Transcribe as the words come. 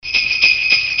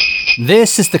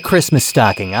This is the Christmas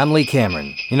Stocking. I'm Lee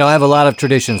Cameron. You know, I have a lot of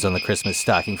traditions on the Christmas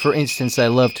Stocking. For instance, I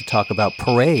love to talk about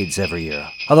parades every year.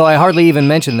 Although I hardly even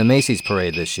mentioned the Macy's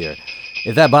parade this year.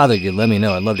 If that bothered you, let me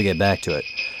know. I'd love to get back to it.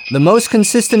 The most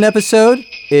consistent episode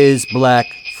is Black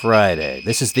Friday.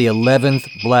 This is the 11th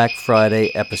Black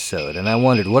Friday episode, and I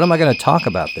wondered, what am I going to talk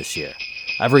about this year?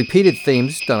 I've repeated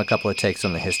themes, done a couple of takes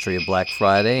on the history of Black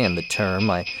Friday and the term.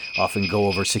 I often go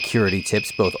over security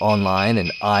tips, both online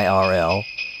and IRL.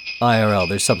 IRL,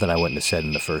 there's something I wouldn't have said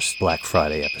in the first Black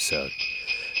Friday episode.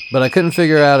 But I couldn't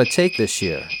figure out a take this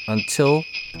year until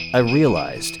I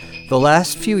realized. The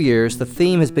last few years, the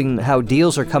theme has been how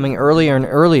deals are coming earlier and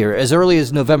earlier, as early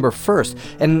as November 1st,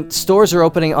 and stores are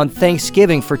opening on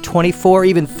Thanksgiving for 24,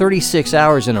 even 36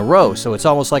 hours in a row, so it's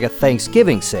almost like a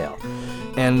Thanksgiving sale.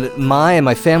 And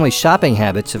my family's shopping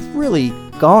habits have really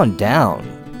gone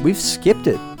down. We've skipped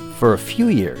it for a few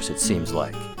years, it seems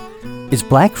like. Is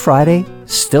Black Friday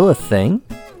still a thing?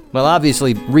 Well,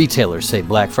 obviously, retailers say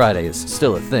Black Friday is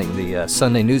still a thing. The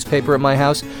Sunday newspaper at my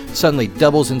house suddenly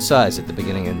doubles in size at the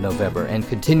beginning of November and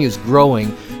continues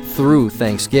growing through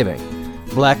Thanksgiving.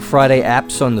 Black Friday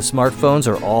apps on the smartphones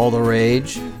are all the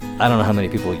rage. I don't know how many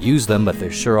people use them, but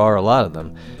there sure are a lot of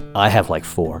them. I have like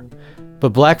 4.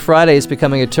 But Black Friday is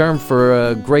becoming a term for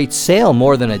a great sale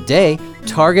more than a day.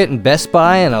 Target and Best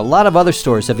Buy and a lot of other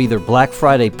stores have either Black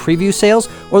Friday preview sales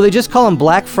or they just call them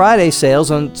Black Friday sales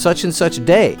on such and such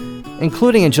day,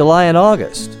 including in July and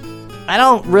August. I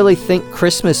don't really think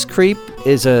Christmas creep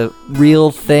is a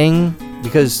real thing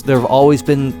because there have always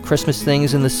been Christmas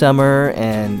things in the summer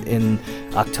and in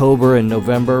October and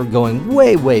November going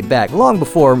way, way back, long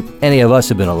before any of us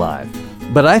have been alive.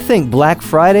 But I think Black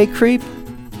Friday creep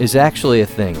is actually a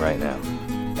thing right now.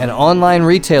 And online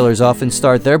retailers often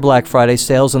start their Black Friday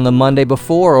sales on the Monday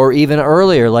before or even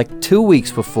earlier, like 2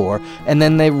 weeks before, and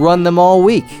then they run them all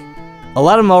week. A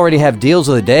lot of them already have deals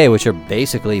of the day, which are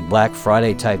basically Black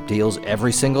Friday type deals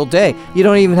every single day. You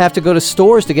don't even have to go to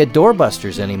stores to get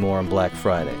doorbusters anymore on Black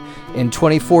Friday. In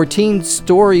 2014,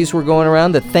 stories were going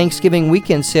around that Thanksgiving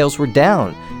weekend sales were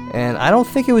down, and I don't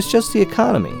think it was just the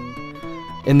economy.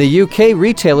 In the UK,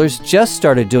 retailers just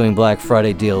started doing Black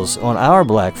Friday deals on our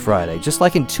Black Friday, just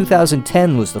like in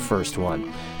 2010 was the first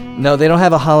one. No, they don't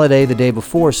have a holiday the day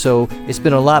before, so it's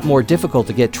been a lot more difficult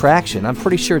to get traction. I'm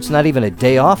pretty sure it's not even a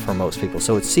day off for most people,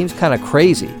 so it seems kind of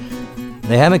crazy.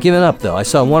 They haven't given up, though. I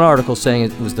saw one article saying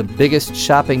it was the biggest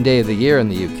shopping day of the year in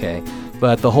the UK,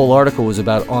 but the whole article was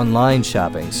about online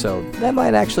shopping, so that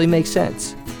might actually make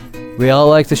sense. We all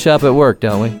like to shop at work,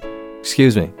 don't we?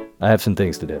 Excuse me, I have some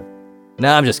things to do.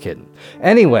 No, I'm just kidding.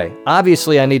 Anyway,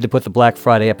 obviously I need to put the Black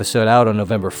Friday episode out on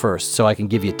November 1st so I can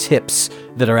give you tips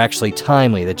that are actually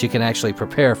timely, that you can actually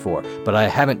prepare for. But I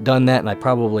haven't done that and I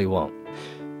probably won't.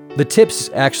 The tips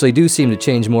actually do seem to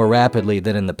change more rapidly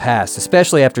than in the past,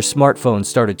 especially after smartphones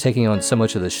started taking on so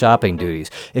much of the shopping duties.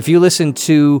 If you listen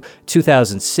to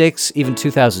 2006, even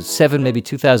 2007, maybe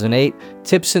 2008,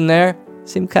 tips in there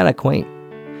seem kind of quaint.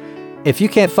 If you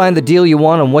can't find the deal you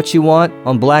want on what you want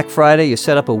on Black Friday, you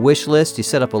set up a wish list, you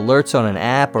set up alerts on an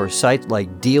app or a site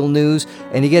like Deal News,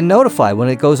 and you get notified when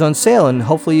it goes on sale, and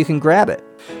hopefully you can grab it.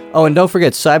 Oh, and don't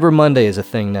forget, Cyber Monday is a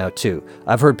thing now, too.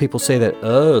 I've heard people say that,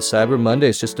 Cyber Monday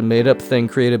is just a made-up thing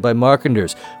created by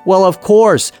marketers. Well, of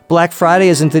course, Black Friday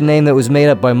isn't the name that was made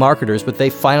up by marketers, but they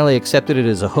finally accepted it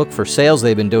as a hook for sales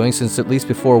they've been doing since at least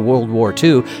before World War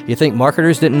II. You think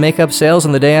marketers didn't make up sales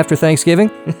on the day after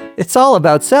Thanksgiving? It's all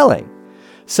about selling.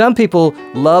 Some people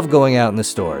love going out in the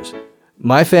stores.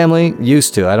 My family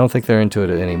used to. I don't think they're into it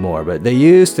anymore, but they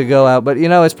used to go out. But, you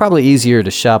know, it's probably easier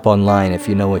to shop online if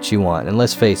you know what you want. And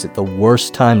let's face it, the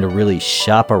worst time to really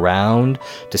shop around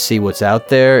to see what's out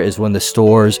there is when the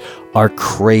stores are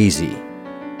crazy.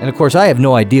 And, of course, I have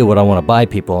no idea what I want to buy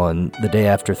people on the day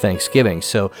after Thanksgiving,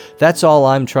 so that's all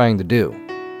I'm trying to do.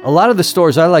 A lot of the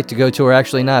stores I like to go to are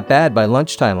actually not bad by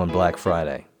lunchtime on Black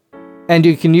Friday. And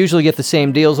you can usually get the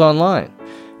same deals online.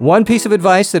 One piece of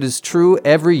advice that is true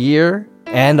every year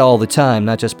and all the time,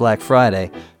 not just Black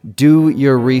Friday, do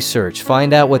your research.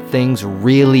 Find out what things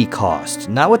really cost.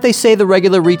 Not what they say the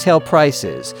regular retail price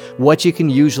is, what you can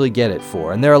usually get it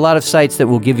for. And there are a lot of sites that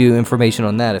will give you information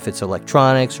on that if it's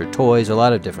electronics or toys, a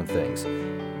lot of different things.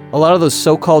 A lot of those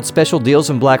so-called special deals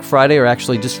on Black Friday are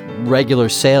actually just regular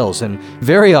sales, and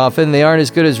very often they aren't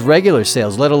as good as regular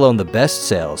sales, let alone the best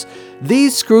sales.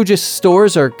 These Scrooge's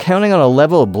stores are counting on a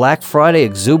level of Black Friday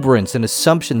exuberance and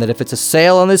assumption that if it's a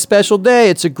sale on this special day,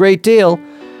 it's a great deal.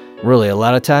 Really, a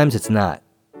lot of times it's not.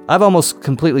 I've almost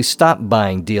completely stopped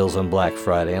buying deals on Black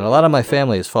Friday, and a lot of my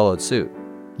family has followed suit.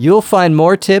 You'll find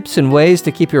more tips and ways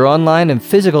to keep your online and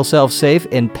physical self safe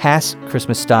in past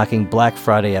Christmas Stocking Black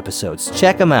Friday episodes.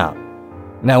 Check them out.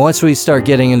 Now, once we start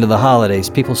getting into the holidays,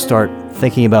 people start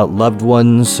thinking about loved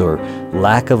ones or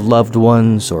lack of loved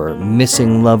ones or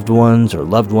missing loved ones or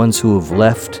loved ones who have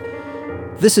left.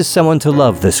 This is Someone to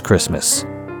Love This Christmas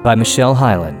by Michelle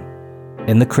Hyland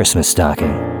in the Christmas Stocking.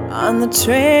 On the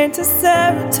train to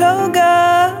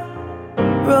Saratoga,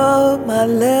 wrote my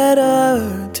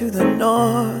letter to the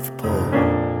North Pole.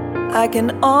 I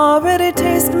can already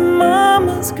taste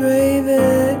Mama's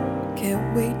gravy.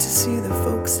 Can't wait to see the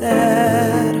folks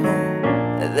at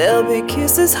home. There'll be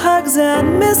kisses, hugs,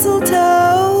 and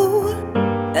mistletoe,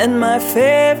 and my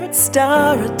favorite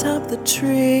star atop the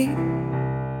tree.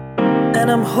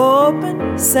 And I'm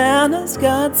hoping Santa's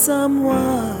got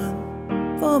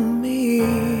someone for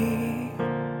me.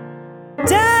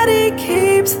 Daddy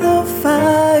keeps the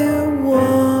fire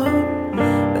warm,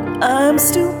 but I'm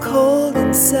still cold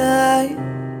inside.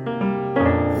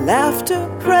 Laughter,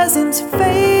 presents,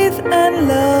 faith, and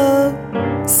love,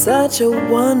 such a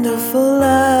wonderful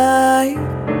life.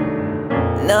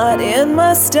 Not in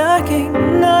my stocking,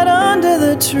 not under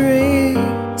the tree,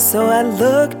 so I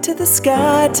look to the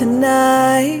sky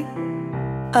tonight.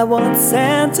 I want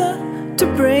Santa to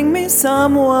bring me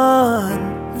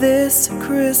someone this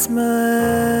Christmas.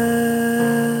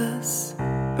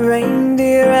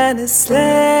 Reindeer and his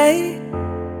sleigh,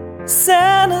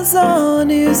 Santa's on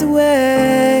his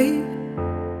way.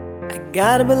 I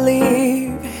gotta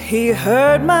believe he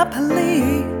heard my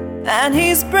plea, and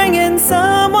he's bringing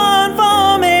someone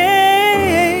for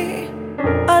me.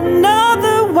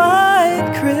 Another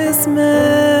white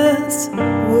Christmas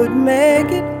would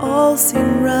make it all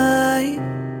seem right.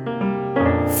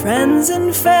 Friends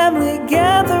and family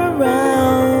gather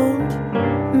round,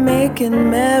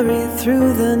 making merry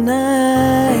through the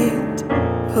night.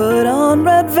 Put on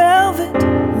red velvet,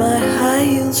 my high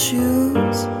heel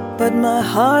shoes, but my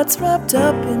heart's wrapped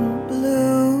up in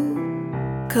blue.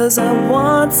 'Cause I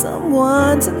want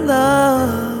someone to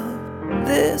love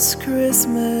this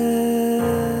Christmas.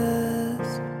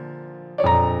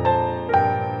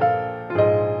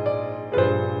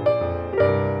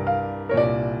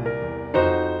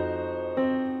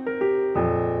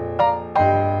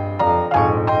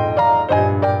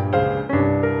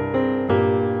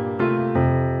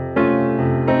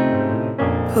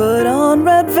 Put on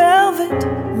red velvet,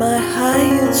 my high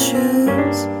heel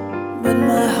shoes, but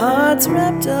my heart's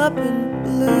wrapped up in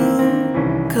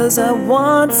blue. 'Cause I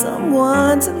want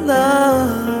someone to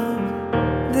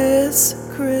love this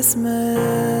Christmas.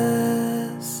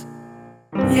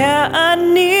 Yeah, I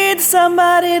need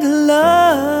somebody to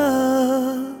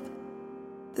love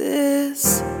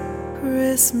this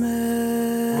Christmas.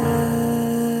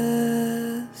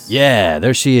 Yeah,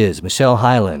 there she is, Michelle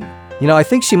Hyland. You know, I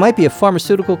think she might be a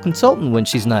pharmaceutical consultant when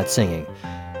she's not singing.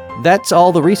 That's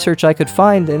all the research I could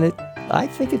find, and I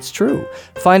think it's true.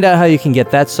 Find out how you can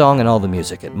get that song and all the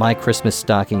music at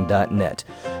mychristmasstocking.net.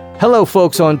 Hello,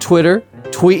 folks on Twitter,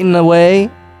 tweeting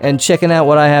away and checking out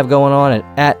what I have going on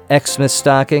at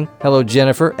 @xmasstocking. Hello,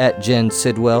 Jennifer, at Jen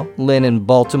Sidwell. Lynn in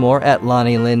Baltimore, at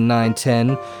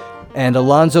LonnieLynn910. And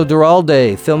Alonzo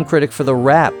Duralde, film critic for The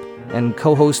Wrap, and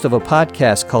co-host of a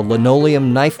podcast called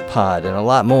Linoleum Knife Pod, and a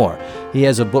lot more. He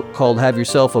has a book called Have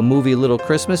Yourself a Movie Little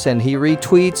Christmas, and he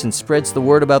retweets and spreads the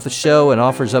word about the show and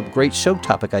offers up great show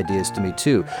topic ideas to me,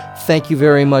 too. Thank you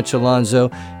very much,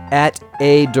 Alonzo. At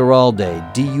A. Duralde,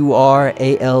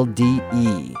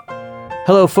 Duralde.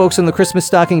 Hello, folks on the Christmas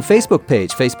Stocking Facebook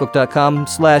page,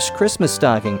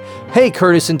 facebook.com/ChristmasStocking. Hey,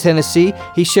 Curtis in Tennessee.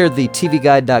 He shared the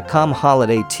TVGuide.com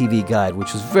holiday TV guide,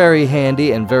 which was very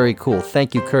handy and very cool.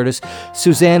 Thank you, Curtis.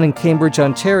 Suzanne in Cambridge,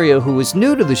 Ontario, who is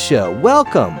new to the show.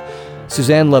 Welcome.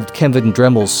 Suzanne loved Kevin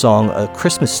Dremel's song A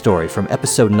Christmas Story from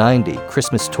episode 90,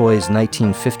 Christmas Toys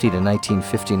 1950 to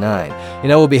 1959. You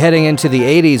know, we'll be heading into the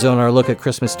 80s on our look at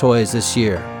Christmas toys this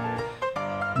year.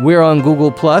 We're on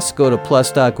Google+. Go to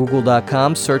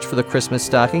plus.google.com, search for the Christmas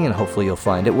Stocking, and hopefully you'll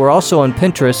find it. We're also on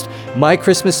Pinterest.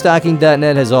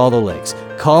 MyChristmasStocking.net has all the links.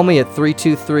 Call me at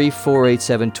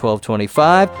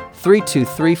 323-487-1225,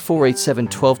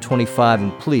 323-487-1225,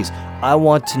 and please, I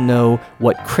want to know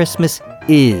what Christmas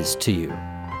is to you.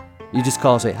 You just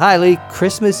call and say, "Hi, Lee,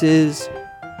 Christmas is,"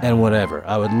 and whatever.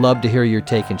 I would love to hear your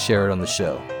take and share it on the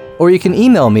show. Or you can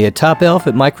email me at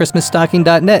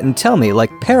topelf@mychristmasstocking.net and tell me,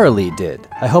 like Paralee did.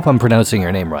 I hope I'm pronouncing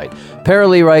your name right.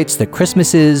 Paralee writes that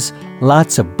Christmas is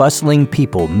lots of bustling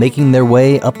people making their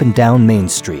way up and down Main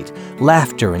Street,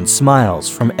 laughter and smiles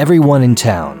from everyone in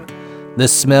town, the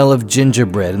smell of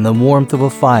gingerbread and the warmth of a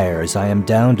fire as I am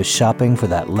down to shopping for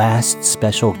that last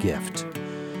special gift,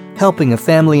 helping a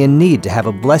family in need to have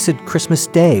a blessed Christmas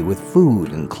day with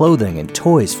food and clothing and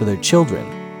toys for their children.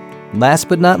 Last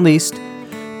but not least,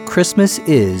 Christmas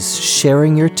is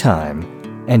sharing your time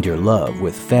and your love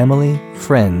with family,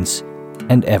 friends,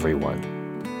 and everyone.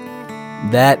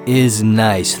 That is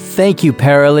nice. Thank you,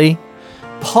 Paralee.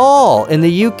 Paul in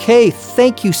the UK,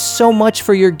 thank you so much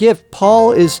for your gift.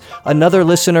 Paul is another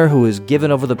listener who has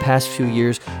given over the past few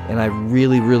years, and I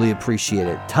really, really appreciate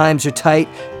it. Times are tight,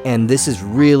 and this is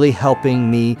really helping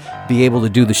me be able to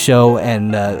do the show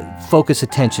and focus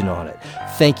attention on it.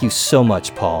 Thank you so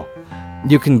much, Paul.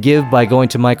 You can give by going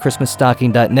to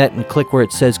mychristmasstocking.net and click where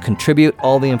it says contribute.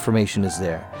 All the information is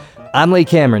there. I'm Lee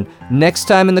Cameron. Next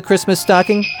time in the Christmas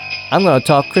Stocking, I'm going to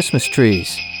talk Christmas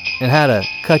trees and how to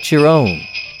cut your own.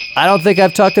 I don't think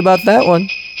I've talked about that one.